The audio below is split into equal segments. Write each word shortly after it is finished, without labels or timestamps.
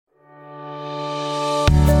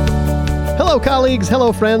Hello, colleagues.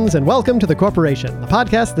 Hello, friends, and welcome to The Corporation, the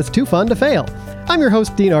podcast that's too fun to fail. I'm your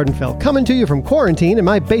host, Dean Ardenfeld, coming to you from quarantine in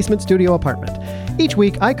my basement studio apartment. Each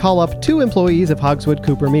week, I call up two employees of Hogswood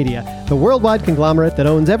Cooper Media, the worldwide conglomerate that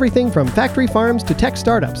owns everything from factory farms to tech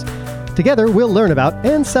startups. Together, we'll learn about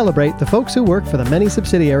and celebrate the folks who work for the many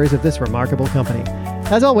subsidiaries of this remarkable company.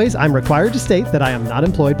 As always, I'm required to state that I am not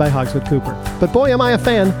employed by Hogswood Cooper. But boy, am I a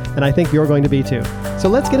fan, and I think you're going to be too. So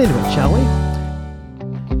let's get into it, shall we?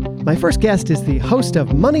 My first guest is the host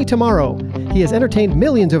of Money Tomorrow. He has entertained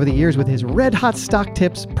millions over the years with his red-hot stock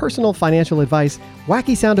tips, personal financial advice,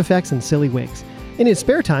 wacky sound effects, and silly wigs. In his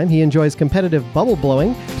spare time, he enjoys competitive bubble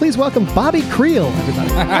blowing. Please welcome Bobby Creel, everybody.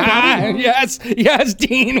 Hi, Bobby. Yes,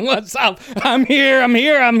 Dean, what's up? I'm here.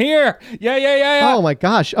 Yeah. Oh my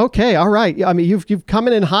gosh. Okay, all right. I mean, you've come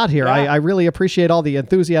in hot here. Yeah. I really appreciate all the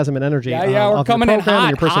enthusiasm and energy. We're coming in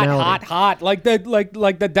hot. Like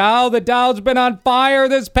the Dow. The Dow's been on fire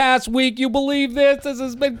this past week. You believe this? This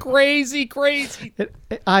has been crazy.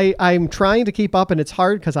 I'm trying to keep up, and it's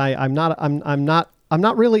hard because I'm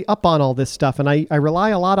not really up on all this stuff, and I rely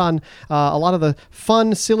a lot on a lot of the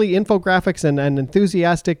fun, silly infographics and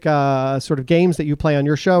enthusiastic sort of games that you play on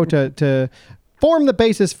your show to form the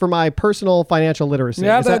basis for my personal financial literacy.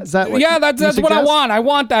 Yeah, that's what I want. I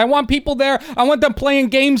want people there. I want them playing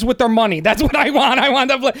games with their money. That's what I want. I want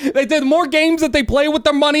them play. The more games that they play with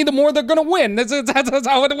their money, the more they're going to win. That's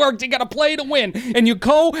how it works. You got to play to win. And you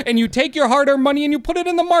go and you take your hard-earned money and you put it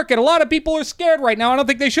in the market. A lot of people are scared right now. I don't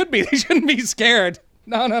think they should be. They shouldn't be scared.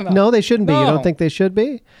 No. No, they shouldn't be. You don't think they should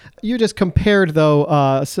be? You just compared, though,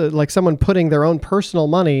 like someone putting their own personal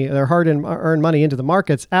money, their hard-earned money into the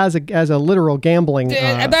markets as a literal gambling.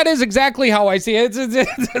 That is exactly how I see it.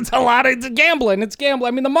 It's a lot. It's gambling. It's gambling.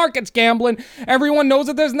 I mean, the market's gambling. Everyone knows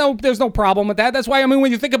that there's no problem with that. That's why, I mean,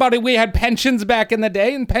 when you think about it, we had pensions back in the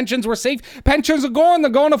day, and pensions were safe. Pensions are going.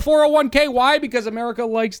 They're going to 401k. Why? Because America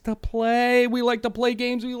likes to play. We like to play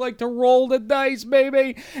games. We like to roll the dice,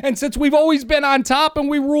 baby. And since we've always been on top and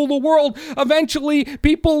we rule the world, eventually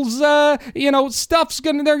people's they're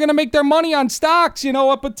gonna make their money on stocks,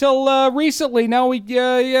 up until recently. Now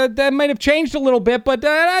that might have changed a little bit, but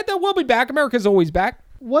we'll be back. America's always back.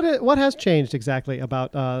 What has changed exactly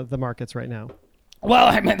about the markets right now? Well,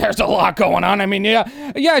 I mean, there's a lot going on. I mean,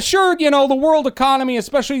 yeah, sure, the world economy,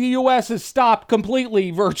 especially the U.S., has stopped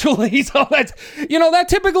completely, virtually. So that's, that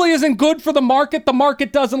typically isn't good for the market. The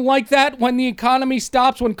market doesn't like that when the economy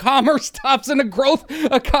stops, when commerce stops in a growth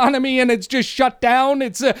economy and it's just shut down.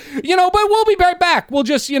 It's, but we'll be right back. We'll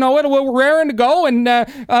just, we're raring to go. And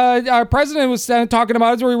our president was talking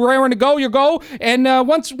about it. We're raring to go. You go. And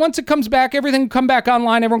once it comes back, everything come back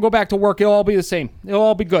online. Everyone go back to work. It'll all be the same. It'll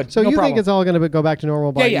all be good. So you think it's all going to go back to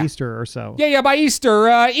normal by Easter or so? Yeah, by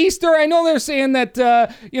Easter. Easter, I know they're saying that,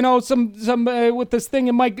 some with this thing,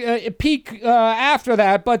 it might peak after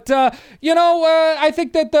that. But, I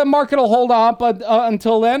think that the market will hold on. But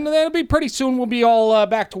until then, it'll be pretty soon. We'll be all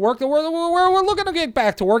back to work. We're looking to get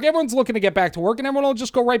back to work. Everyone's looking to get back to work, and everyone will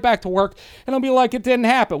just go right back to work, and it'll be like it didn't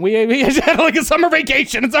happen. We had like a summer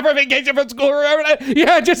vacation from school. Remember that?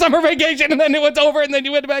 Yeah, just summer vacation, and then it was over, and then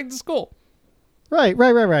you went back to school. Right.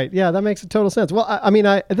 Yeah, that makes a total sense. Well, I mean,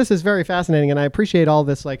 this is very fascinating, and I appreciate all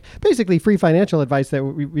this, like, basically free financial advice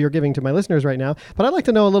that you're giving to my listeners right now. But I'd like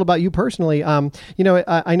to know a little about you personally. I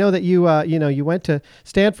know that you went to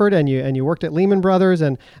Stanford and you worked at Lehman Brothers,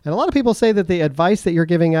 and a lot of people say that the advice that you're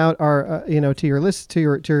giving out are, to your list,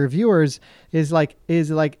 to your viewers is like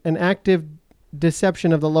an active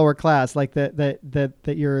deception of the lower class, like that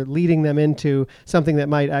you're leading them into something that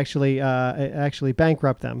might actually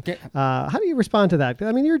bankrupt them. How do you respond to that?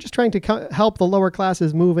 I mean, you're just trying to help the lower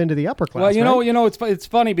classes move into the upper class. Well, it's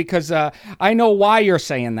funny because I know why you're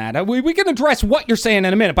saying that. We can address what you're saying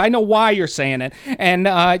in a minute, but I know why you're saying it. And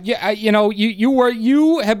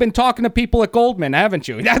you have been talking to people at Goldman, haven't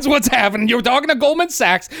you? That's what's happening. You were talking to Goldman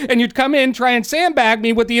Sachs, and you'd come in, try and sandbag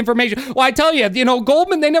me with the information. Well, I tell you,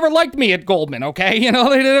 Goldman, they never liked me at Goldman. Okay,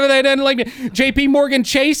 they didn't like me. J.P. Morgan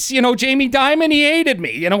Chase, Jamie Dimon, he hated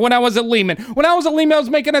me. When I was at Lehman. When I was at Lehman, I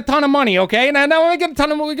was making a ton of money. Okay, and now I get a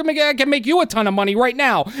ton of money. I can make you a ton of money right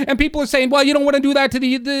now. And people are saying, well, you don't want to do that to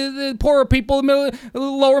the poorer people,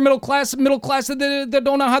 lower middle class that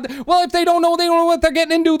don't know how. Well, if they don't know what they're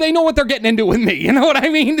getting into. They know what they're getting into with me. You know what I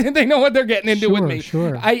mean? They know what they're getting into with me.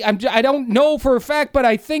 Sure. I don't know for a fact, but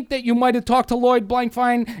I think that you might have talked to Lloyd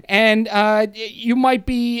Blankfein, and you might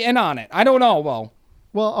be in on it. I don't know.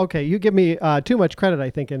 Well, okay, you give me too much credit, I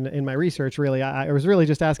think, in my research. Really, I was really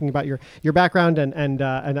just asking about your background, and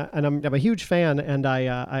I'm a huge fan, and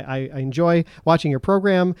I enjoy watching your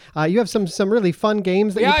program. You have some really fun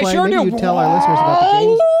games that you play. Sure Maybe do. you tell our listeners about the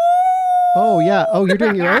games. Oh, yeah. Oh, you're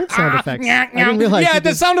doing your own sound effects. I didn't realize. Yeah,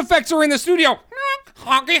 the sound effects are in the studio.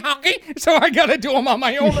 Honky, honky. So I got to do them on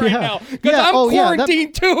my own right now. Because I'm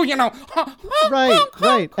quarantined too,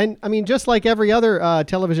 Right. And I mean, just like every other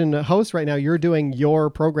television host right now, you're doing your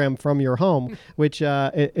program from your home, which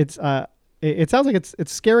it sounds like it's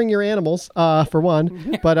scaring your animals, for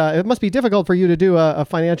one, but it must be difficult for you to do a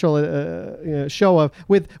financial show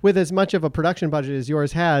with as much of a production budget as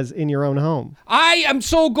yours has in your own home. I am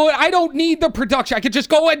so good. I don't need the production. I could just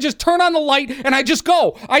go and just turn on the light and I just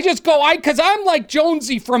go. Because I'm like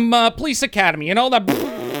Jonesy from Police Academy, like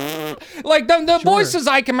the voices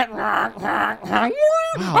I can make. Wow,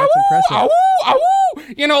 that's impressive.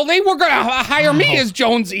 They were going to hire me as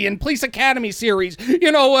Jonesy in Police Academy series.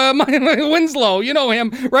 Winslow, you know him,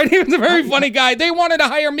 right? He was a very funny guy. They wanted to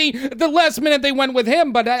hire me. The last minute they went with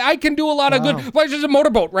him, but I can do a lot of good. Like just a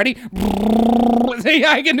motorboat, ready?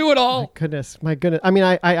 I can do it all. My goodness. I mean,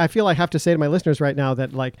 I feel I have to say to my listeners right now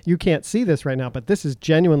that like you can't see this right now, but this is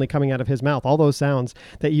genuinely coming out of his mouth. All those sounds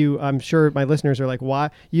that I'm sure my listeners are like, why?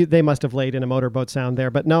 They must have laid in a motorboat sound there,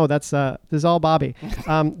 but no, this is all Bobby.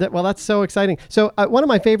 That's so exciting. So one of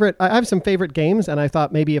my favorite, I have some favorite games, and I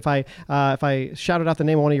thought maybe if I shouted out the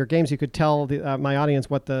name of one of your games, you could tell my audience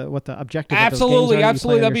what the objective of those games are.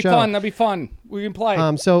 Absolutely, that'd be fun. We can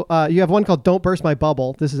play. So you have one called Don't Burst My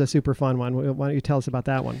Bubble. This is a super fun one. Why don't you tell us about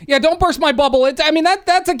that one? Yeah, Don't Burst My Bubble.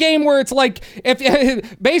 That's a game where it's like,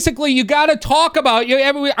 if basically you got to talk about,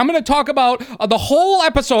 I'm going to talk about the whole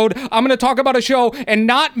episode. I'm going to talk about a show and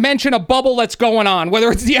not mention a bubble that's going on,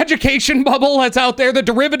 whether it's the education bubble that's out there, the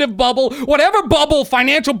derivative bubble, whatever bubble,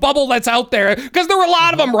 financial bubble that's out there, because there are a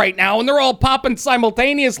lot of them right now and they're all popping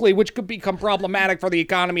simultaneously, which could become problematic for the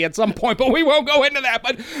economy at some point, but we won't go into that.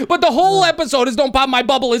 But the whole episode is Don't Pop My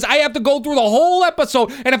Bubble. Is I have to go through the whole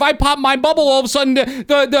episode, and if I pop my bubble, all of a sudden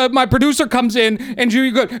my producer comes in and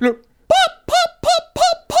you go pop pop pop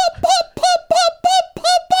pop pop pop pop pop pop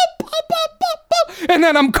pop pop pop pop, and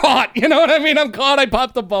then I'm caught. You know what I mean? I'm caught. I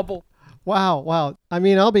popped the bubble. Wow. I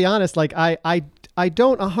mean, I'll be honest. Like I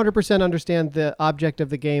don't 100% understand the object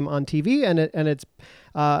of the game on TV, and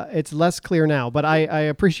it's less clear now. But I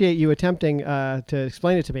appreciate you attempting to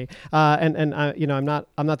explain it to me. And I'm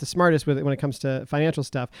not the smartest with it when it comes to financial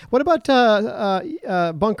stuff. What about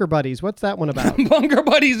Bunker Buddies? What's that one about? Bunker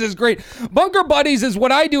Buddies is great. Bunker Buddies is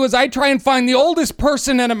what I do is I try and find the oldest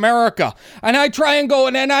person in America, and I try and go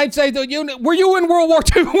and I'd say, were you in World War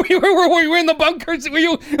II? were you in the bunkers? Were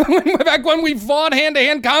you back when we fought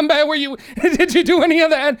hand-to-hand combat? Did you do any of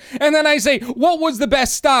that? And then I say, what was the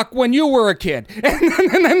best stock when you were a kid?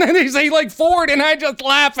 And then they say like Ford, and I just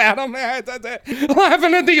laugh at them,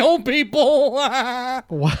 laughing at the old people.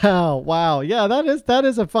 Wow. Yeah, that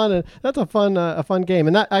is a fun game,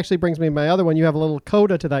 and that actually brings me to my other one. You have a little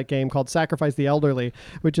coda to that game called Sacrifice the Elderly,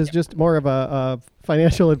 which is just more of a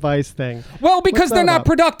financial advice thing. Well, because they're not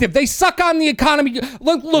productive. They suck on the economy.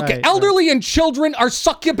 Look, elderly and children are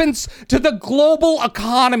succubants to the global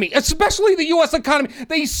economy, especially the U.S. economy.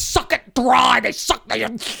 They suck it dry. They suck the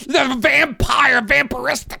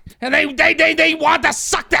vampiristic, and they want to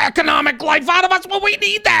suck the economic life out of us. Well, we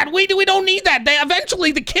need that. We don't need that.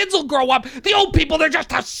 Eventually the kids will grow up. The old people, they're just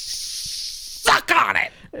to suck on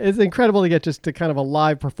it. It's incredible to get just a kind of a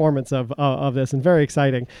live performance of this, and very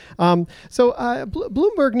exciting. So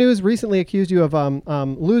Bloomberg News recently accused you of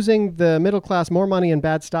losing the middle class more money and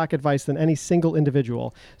bad stock advice than any single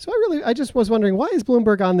individual. So I just was wondering, why is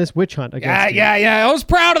Bloomberg on this witch hunt against you? Yeah. I was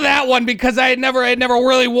proud of that one because I had never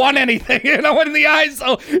really won anything, in the eyes.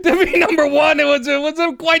 So to be number one, it was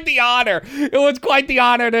quite the honor. It was quite the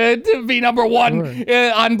honor to be number one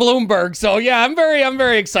on Bloomberg. So yeah, I'm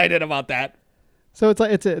very excited about that. So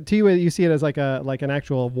to you, you see it as like an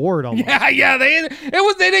actual award almost. Yeah. They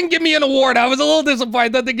didn't give me an award. I was a little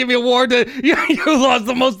disappointed that they give me an award to you lost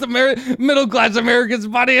the most middle class Americans'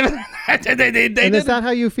 money. And is that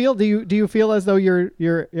how you feel? Do you feel as though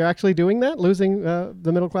you're actually doing that, losing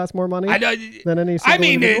the middle class more money than any single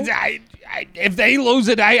individual? If they lose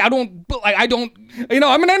it, I don't.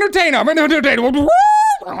 I'm an entertainer.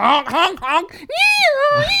 Honk, honk, honk.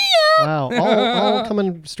 Wow, all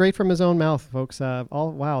coming straight from his own mouth, folks.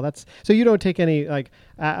 That's so you don't take any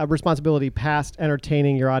responsibility past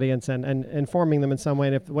entertaining your audience and informing them in some way.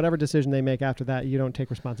 And if whatever decision they make after that, you don't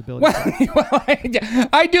take responsibility.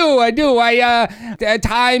 I do. At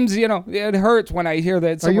times, it hurts when I hear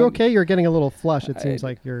that. Are you okay? You're getting a little flush. It seems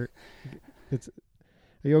like Are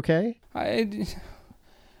you okay? I'm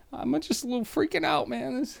just a little freaking out,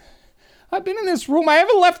 man. I've been in this room. I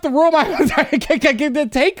haven't left the room. I get the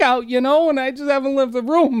takeout, and I just haven't left the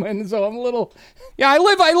room. And so I'm a little, I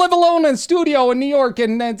live alone in a studio in New York,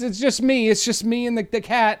 and it's just me. It's just me and the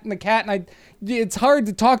cat, and it's hard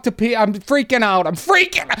to talk to people. I'm freaking out. I'm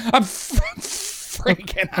freaking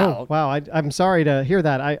out. Oh, wow. I'm sorry to hear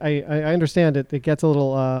that. I understand it. It gets a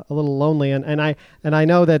little lonely, and I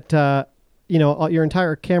know that your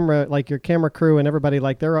entire camera, like your camera crew and everybody,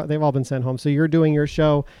 like they've all been sent home. So you're doing your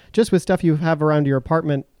show just with stuff you have around your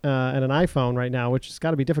apartment and an iPhone right now, which has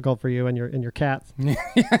got to be difficult for you and your cats.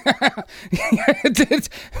 It's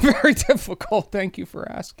very difficult. Thank you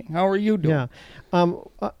for asking. How are you doing? Yeah.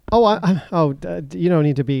 You don't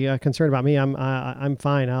need to be concerned about me. I'm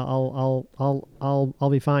fine. I'll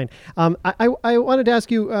be fine. I wanted to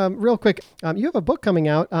ask you real quick. You have a book coming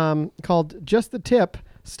out called Just the Tip: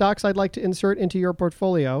 Stocks I'd Like to Insert into Your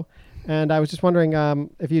Portfolio. And I was just wondering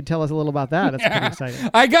if you'd tell us a little about that. It's pretty exciting.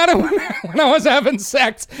 I got it when I was having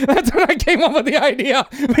sex. That's when I came up with the idea,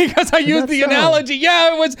 because I used the analogy.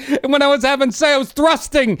 Yeah, it was when I was having sex. I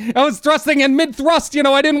was thrusting and mid-thrust.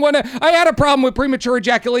 I didn't want to. I had a problem with premature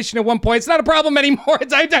ejaculation at one point. It's not a problem anymore.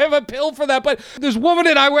 I have a pill for that. But this woman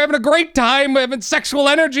and I were having a great time, having sexual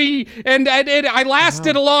energy, and I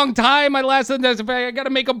lasted a long time. I got to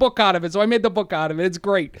make a book out of it. So I made the book out of it. It's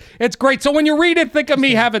great. It's great. So when you read it, think of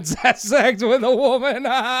me having sex with a woman.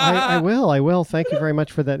 I will. Thank you very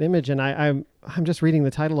much for that image. And I'm just reading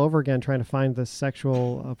the title over again, trying to find the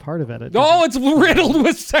sexual part of it. It's riddled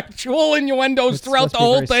with sexual innuendos throughout the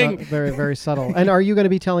whole thing. Very, very subtle. And are you going to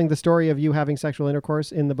be telling the story of you having sexual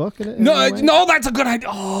intercourse in the book? No, that's a good idea.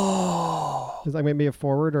 Oh. Is that maybe a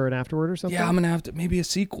forward or an afterword or something? Yeah, I'm going to have to, maybe a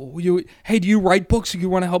sequel. Do you write books? You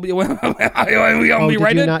want to help me?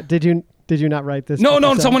 Write it? Did you not write this? No,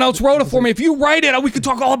 someone else wrote it for me. If you write it, we could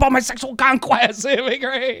talk all about my sexual conquest. It'd be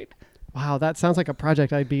great. Wow, that sounds like a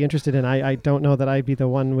project I'd be interested in. I don't know that I'd be the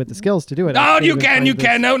one with the skills to do it. No, you can.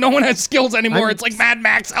 No one has skills anymore. It's like Mad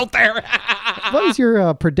Max out there. What is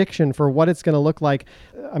your prediction for what it's going to look like?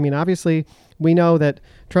 I mean, obviously, we know that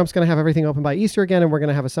Trump's going to have everything open by Easter again, and we're going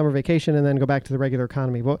to have a summer vacation and then go back to the regular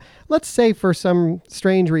economy. But let's say for some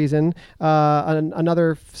strange reason,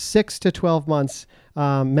 another 6 to 12 months,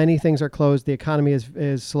 many things are closed. The economy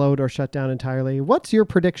is slowed or shut down entirely. What's your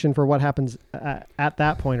prediction for what happens at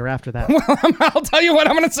that point or after that? Well, I'll tell you what,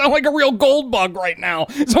 I'm going to sound like a real gold bug right now.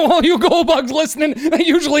 So all you gold bugs listening that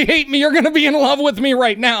usually hate me, you're going to be in love with me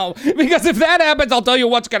right now. Because if that happens, I'll tell you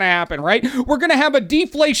what's going to happen, right? We're going to have a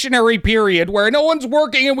deflationary period where no one's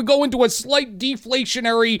working, and we go into a slight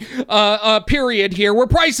deflationary period here where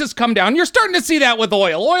prices come down. You're starting to see that with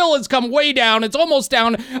oil. Oil has come way down. It's almost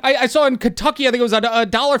down. I saw in Kentucky, I think it was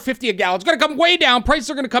 $1.50 a gallon. It's going to come way down.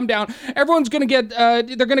 Prices are going to come down. Everyone's going to get,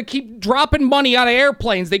 they're going to keep dropping money out of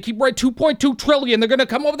airplanes. They keep right 2.2 trillion. They're going to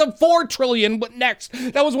come up with a 4 trillion next.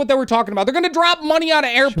 That was what they were talking about. They're going to drop money out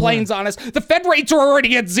of airplanes on us. The Fed rates are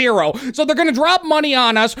already at 0. So they're going to drop money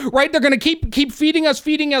on us, right? They're going to keep feeding us.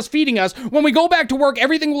 When we go back to work,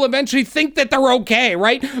 everything will eventually think that they're okay,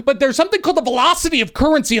 right? But there's something called the velocity of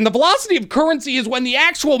currency. And the velocity of currency is when the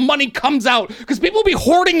actual money comes out, because people will be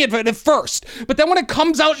hoarding it at first. But then when it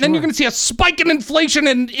comes out, and then you're going to see a spike in inflation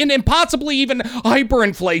and possibly even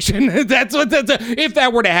hyperinflation. That's if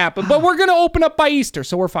that were to happen. But we're going to open up by Easter,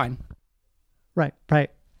 so we're fine. Right.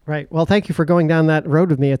 Well, thank you for going down that road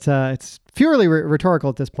with me. It's purely rhetorical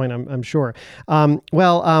at this point, I'm sure.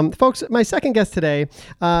 Folks, my second guest today,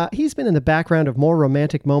 he's been in the background of more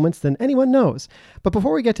romantic moments than anyone knows. But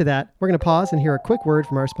before we get to that, we're going to pause and hear a quick word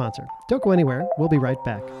from our sponsor. Don't go anywhere. We'll be right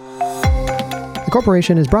back. The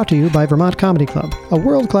Corporation is brought to you by Vermont Comedy Club, a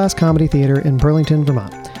world-class comedy theater in Burlington,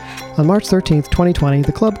 Vermont. On March 13th, 2020,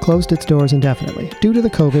 the club closed its doors indefinitely due to the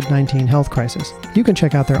COVID-19 health crisis. You can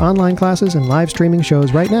check out their online classes and live streaming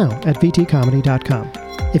shows right now at vtcomedy.com.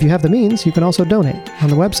 If you have the means, you can also donate on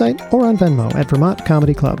the website or on Venmo at Vermont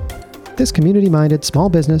Comedy Club. This community-minded small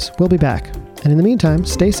business will be back. And in the meantime,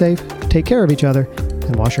 stay safe, take care of each other,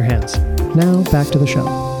 and wash your hands. Now, back to the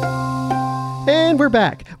show. And we're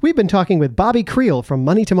back. We've been talking with Bobby Creel from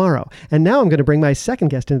Money Tomorrow. And now I'm going to bring my second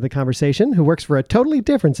guest into the conversation, who works for a totally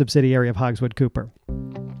different subsidiary of Hogswood Cooper.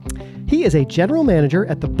 He is a general manager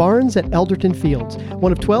at the Barns at Elderton Fields,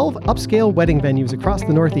 one of 12 upscale wedding venues across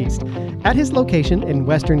the Northeast. At his location in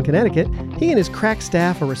Western Connecticut, he and his crack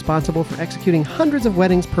staff are responsible for executing hundreds of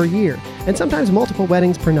weddings per year, and sometimes multiple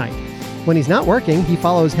weddings per night. When he's not working, he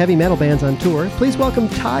follows heavy metal bands on tour. Please welcome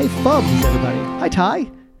Ty Fubbs, everybody. Hi,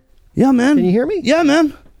 Ty. Yeah, man. Can you hear me? Yeah,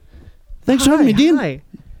 man. Thanks for having me, Dean. Hi.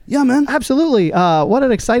 Yeah, man. Absolutely. What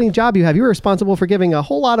an exciting job you have. You're responsible for giving a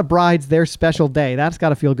whole lot of brides their special day. That's got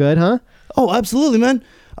to feel good, huh? Oh, absolutely, man.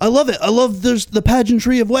 I love it. I love there's the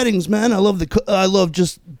pageantry of weddings, man. I love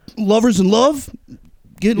just lovers in love,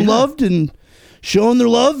 getting loved and showing their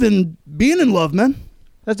love and being in love, man.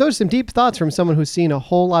 Those are some deep thoughts from someone who's seen a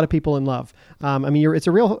whole lot of people in love. I mean, it's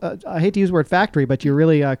a real, I hate to use the word factory, but you're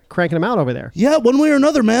really cranking them out over there. Yeah, one way or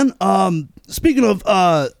another, man. Speaking of...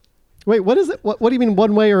 Wait, what is it? What do you mean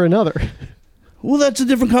one way or another? Well, that's a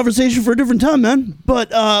different conversation for a different time, man.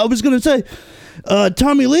 But I was going to say,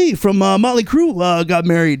 Tommy Lee from Motley Crue got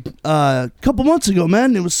married a couple months ago,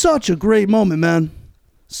 man. It was such a great moment, man.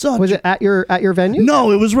 Was it at your venue?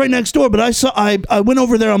 No, it was right next door, but I went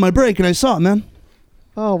over there on my break and I saw it, man.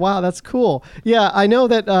 Oh, wow, that's cool. Yeah, I know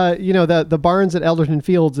that, the Barnes at Elderton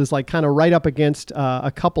Fields is like kind of right up against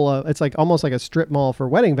a couple of, it's like almost like a strip mall for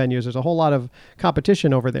wedding venues. There's a whole lot of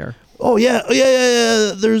competition over there. Oh, yeah.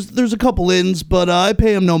 There's a couple inns, but I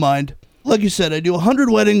pay them no mind. Like you said, I do 100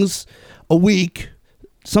 weddings a week,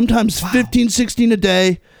 sometimes 15, 16 a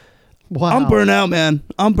day. Wow. I'm burnt out, man.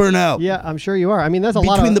 I'm burnt out. Yeah, I'm sure you are. I mean, that's a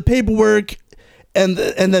lot between the paperwork and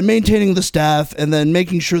then maintaining the staff and then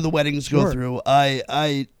making sure the weddings go through.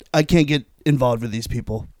 I can't get involved with these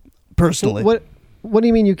people personally. What do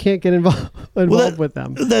you mean you can't get involved with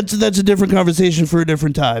them? That's a different conversation for a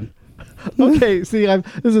different time. Okay, see,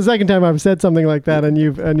 this is the second time I've said something like that, and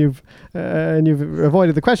you've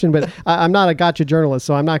avoided the question. But I'm not a gotcha journalist,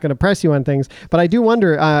 so I'm not going to press you on things. But I do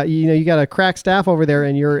wonder, you got a crack staff over there,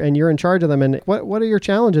 and you're in charge of them. And what are your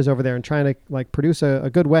challenges over there in trying to like produce a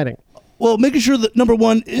good wedding? Well, making sure that number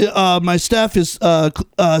one, my staff is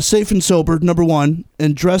safe and sober. Number one,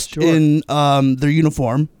 and dressed in their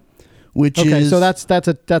uniform, which is so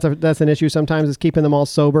that's an issue sometimes, is keeping them all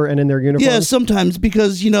sober and in their uniforms. Yeah, sometimes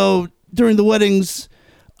because during the weddings,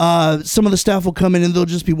 some of the staff will come in and they'll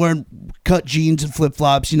just be wearing cut jeans and flip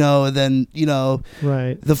flops, and then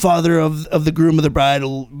right. The father of the groom of the bride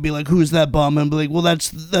will be like, "Who's that bum?" And be like, "Well, that's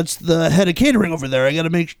the head of catering over there. I got to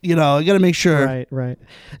make sure." Right.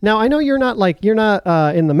 Now I know you're not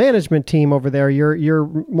in the management team over there.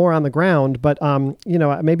 You're more on the ground, but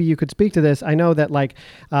maybe you could speak to this. I know that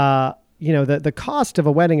the cost of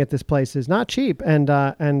a wedding at this place is not cheap, and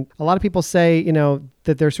a lot of people say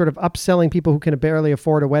that they're sort of upselling people who can barely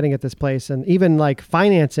afford a wedding at this place, and even like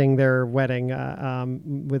financing their wedding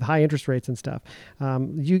with high interest rates and stuff.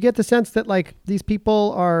 You get the sense that like these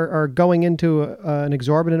people are going into an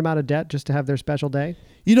exorbitant amount of debt just to have their special day.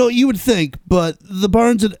 You would think, but the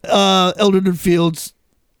Barnes at Elderton Fields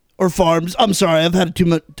or Farms. I'm sorry, I've had too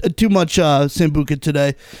much Sambuca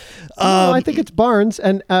today. No, I think it's Barnes,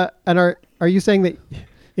 and are you saying that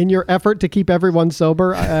in your effort to keep everyone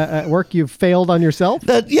sober at work, you've failed on yourself?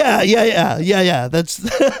 Yeah.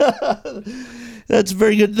 That's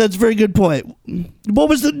very good. That's a very good point. What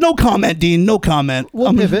was no comment, Dean? No comment.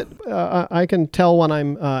 We'll pivot. I can tell when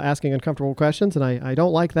I'm asking uncomfortable questions, and I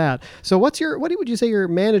don't like that. So what would you say your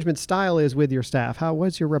management style is with your staff?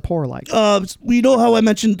 What's your rapport like? You know how I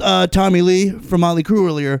mentioned Tommy Lee from Motley Crue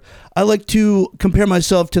earlier? I like to compare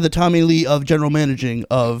myself to the Tommy Lee of general managing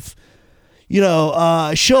of,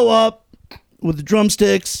 show up with the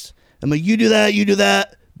drumsticks. I'm like, you do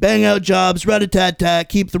that, bang out jobs, rat-a-tat-tat,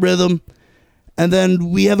 keep the rhythm. And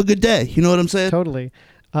then we have a good day. You know what I'm saying? Totally.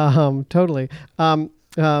 Totally. I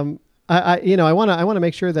want to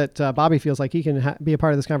make sure that Bobby feels like he can be a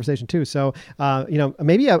part of this conversation too. So,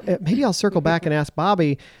 maybe I'll circle back and ask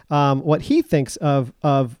Bobby what he thinks of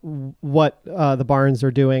what the Barnes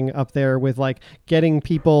are doing up there with like getting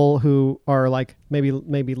people who are like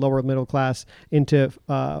maybe lower middle class into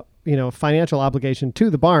financial obligation to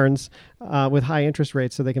the Barnes with high interest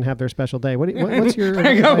rates so they can have their special day. What's your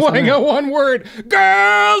I got one word.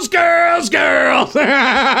 Girls.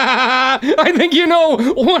 I think you know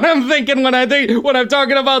what I'm thinking when I'm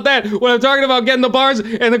talking about that. When I'm talking about getting the Barnes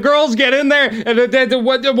and the girls get in there and they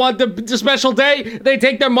want the special day. They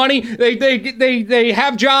take their money. They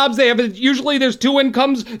have jobs. Usually there's two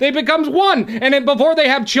incomes. They becomes one. And then before they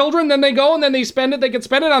have children, then they go and then they spend it. They can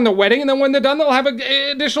spend it on their wedding. And then when they're done, they'll have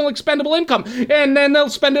additional expendable income, and then they'll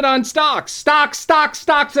spend it on stocks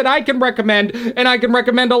that I can recommend, and I can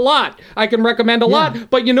recommend a lot.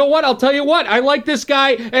 But you know what? I'll tell you what. I like this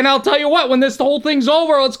guy, and I'll tell you what. When this whole thing's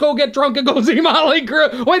over, let's go get drunk and go see Motley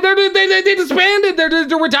Crue. Wait, they disbanded.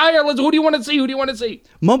 They're retired. Who do you want to see?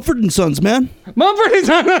 Mumford and Sons, man. Mumford and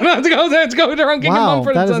Sons. Let's go drunk and get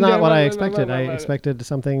Mumford and Sons. That is not what I expected. I expected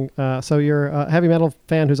something. So you're a heavy metal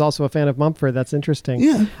fan who's also a fan of Mumford. That's interesting.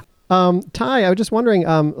 Yeah. Ty, I was just wondering,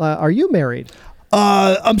 are you married?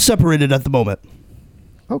 I'm separated at the moment.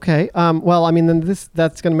 Okay. Well, I mean, then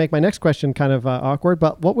that's going to make my next question kind of awkward,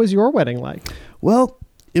 but what was your wedding like? Well,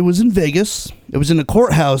 It was in Vegas. It was in a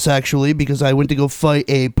courthouse, actually, because I went to go fight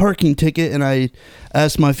a parking ticket, and I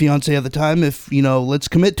asked my fiance at the time if, let's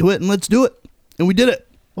commit to it and let's do it. And we did it.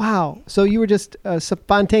 Wow. So you were just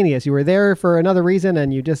spontaneous. You were there for another reason,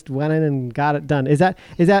 and you just went in and got it done. Is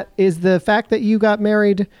the fact that you got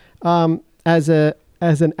married as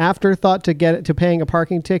an afterthought to paying a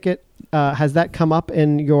parking ticket? Has that come up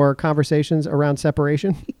in your conversations around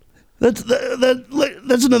separation? That's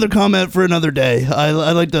another comment for another day. I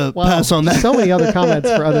like to pass on that. So many other comments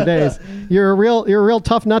for other days. You're a real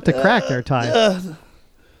tough nut to crack there, Ty.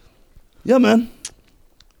 Yeah, man.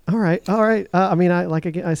 All right.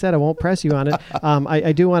 Like I said, I won't press you on it.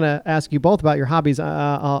 I do want to ask you both about your hobbies.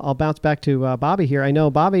 I'll bounce back to Bobby here. I know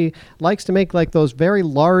Bobby likes to make like those very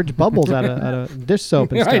large bubbles out of dish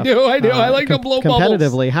soap and stuff. I do. I like to blow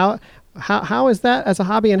competitively. bubbles. How is that as a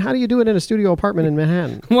hobby, and how do you do it in a studio apartment in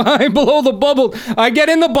Manhattan? Well, I blow the bubble. I get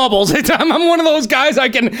in the bubbles. I'm one of those guys. I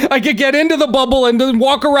can get into the bubble and then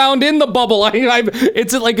walk around in the bubble.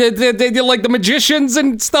 It's like they like the magicians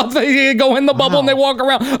and stuff. They go in the bubble and they walk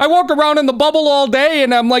around. I walk around in the bubble all day,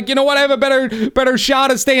 and I'm like, you know what? I have a better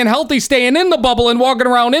shot at staying healthy, staying in the bubble and walking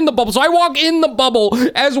around in the bubble. So I walk in the bubble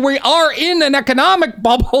as we are in an economic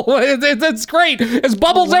bubble. It's great. There's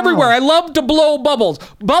bubbles everywhere. I love to blow bubbles.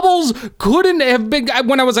 Bubbles couldn't have been.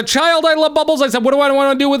 When I was a child, I loved bubbles. I said, what do I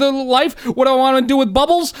want to do with life? What do I want to do with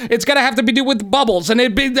bubbles? It's got to have to be do with bubbles. And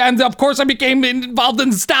of course I became involved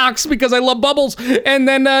in stocks because I love bubbles. And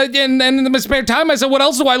then in my spare time, I said, what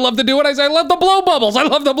else do I love to do? And I said, I love to blow bubbles. So I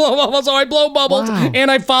blow bubbles and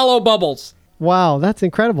I follow bubbles. Wow, that's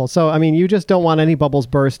incredible. So, I mean, you just don't want any bubbles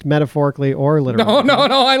burst, metaphorically or literally. No,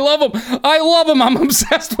 I love them. I'm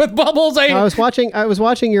obsessed with bubbles. I was watching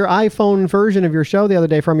your iPhone version of your show the other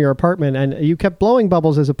day from your apartment, and you kept blowing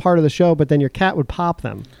bubbles as a part of the show, but then your cat would pop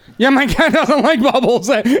them. Yeah, my cat doesn't like bubbles.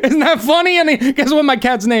 Isn't that funny? And guess what my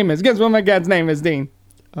cat's name is? Dean?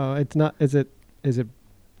 Oh, it's not. Is it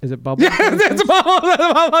Bubbles? Yeah, it's Bubbles.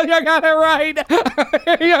 You got it right.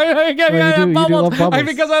 You do love Bubbles.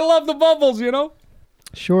 Because I love the bubbles,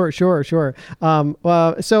 Sure. So,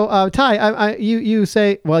 Ty, you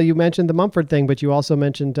say, well, you mentioned the Mumford thing, but you also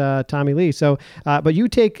mentioned Tommy Lee. So, but you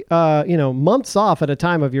take, months off at a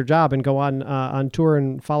time of your job and go on tour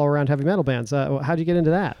and follow around heavy metal bands. How'd you get into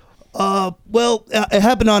that? Well, it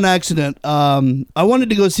happened on accident. I wanted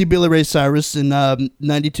to go see Billy Ray Cyrus in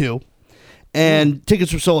 92. And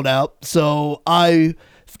tickets were sold out, so I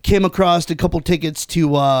came across a couple tickets to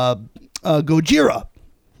Gojira.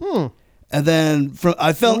 And then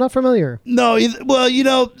I felt... I'm not familiar. No, well,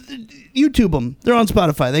 YouTube them. They're on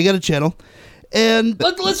Spotify. They got a channel. And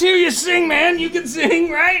let's hear you sing, man. You can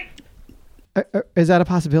sing, right? Is that a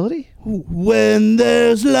possibility? When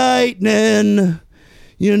there's lightning...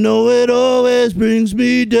 it always brings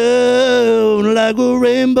me down like a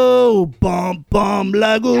rainbow, bump, bump,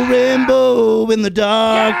 like a rainbow in the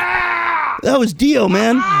dark. Yeah! That was Dio,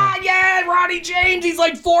 man. Yeah, Ronnie James. He's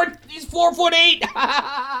 4'8".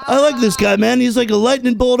 I like this guy, man. He's like a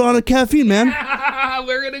lightning bolt on a caffeine, man.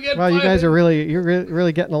 We're gonna get. Wow, you guys are really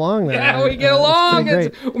getting along there. Yeah, we get along.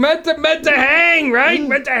 It's meant to hang, right?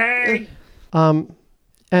 Meant to hang.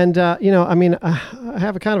 And, I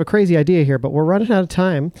have a kind of a crazy idea here, but we're running out of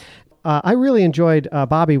time. I really enjoyed,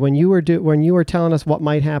 Bobby, when you were telling us what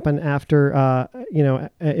might happen after,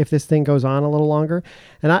 if this thing goes on a little longer.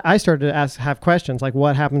 And I started to have questions like,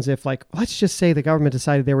 what happens if, let's just say the government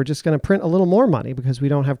decided they were just going to print a little more money because we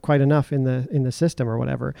don't have quite enough in the system or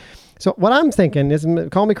whatever. So what I'm thinking is,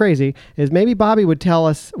 call me crazy, is maybe Bobby would tell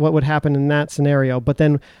us what would happen in that scenario, but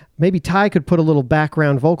then maybe Ty could put a little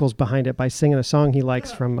background vocals behind it by singing a song he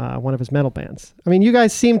likes from one of his metal bands. I mean, you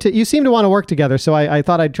guys seem to want to work together, so I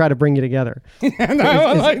thought I'd try to bring you together. Is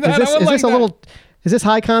this a little? Is this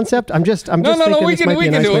high concept? I'm just thinking we this might be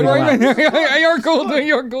a nice do way it. to relax. You're a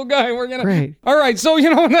cool guy. We're gonna. Great. All right. So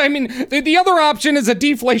the other option is a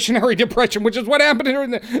deflationary depression, which is what happened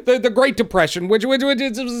during the Great Depression, which was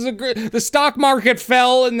the stock market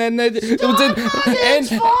fell, and then and then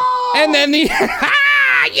the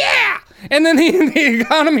yeah. And then the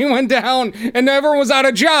economy went down, and everyone was out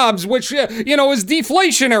of jobs, which is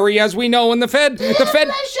deflationary, as we know. And the Fed didn't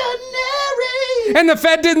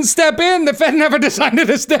step in. The Fed never decided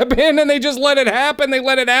to step in, and they just let it happen. They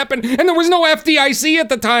let it happen, and there was no FDIC at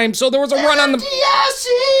the time, so there was a run on the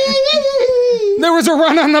there was a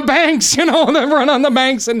run on the banks, the run on the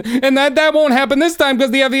banks, and that won't happen this time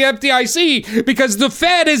because they have the FDIC, because the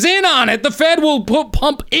Fed is in on it. The Fed will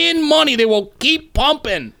pump in money. They will keep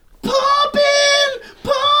pumping. I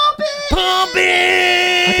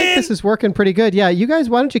think this is working pretty good. Yeah, you guys,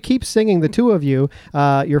 why don't you keep singing, the two of you,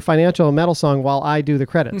 your financial metal song while I do the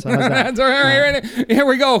credits? How's that? That's all right. Here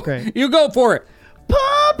we go. Great. You go for it.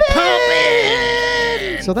 Pump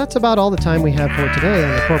it! So that's about all the time we have for today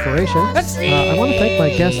on The Corporation. I want to thank my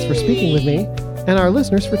guests for speaking with me and our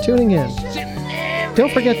listeners for tuning in.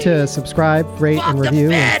 Don't forget to subscribe, rate, and review.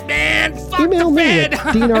 And email me at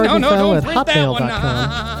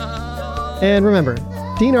deanardenfell@hotmail.com. And remember,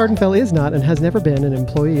 Dean Ardenfell is not and has never been an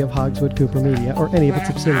employee of Hogswood Cooper Media or any of its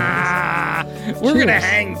subsidiaries. We're going to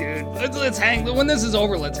hang, dude. Let's hang. When this is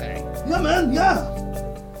over, let's hang. Yeah, man, yeah.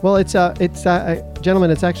 Well, gentlemen,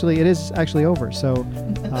 it is actually over. So,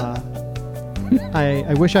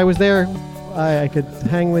 I wish I was there. I could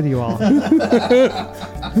hang with you all. I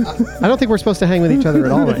don't think we're supposed to hang with each other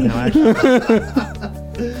at all right now, actually.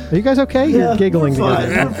 Are you guys okay? Yeah, You're giggling we're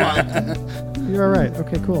together. fine. You're all right.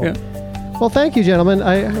 Okay, cool. Yeah. Well, thank you, gentlemen.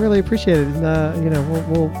 I really appreciate it.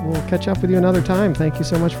 We'll catch up with you another time. Thank you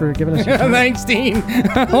so much for giving us your time. Thanks, Dean.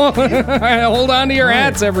 Hold on to your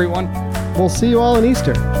hats, everyone. We'll see you all in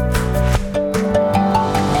Easter.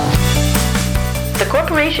 The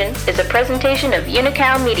Corporation is a presentation of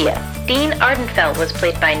Unical Media. Dean Ardenfell was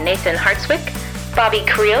played by Nathan Hartswick, Bobby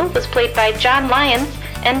Creel was played by John Lyons,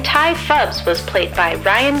 and Ty Fubbs was played by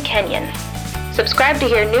Ryan Kenyon. Subscribe to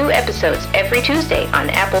hear new episodes every Tuesday on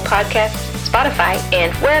Apple Podcasts, Spotify,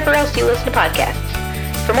 and wherever else you listen to podcasts.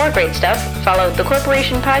 For more great stuff, follow The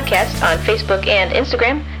Corporation Podcast on Facebook and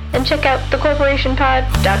Instagram, and check out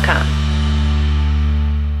thecorporationpod.com.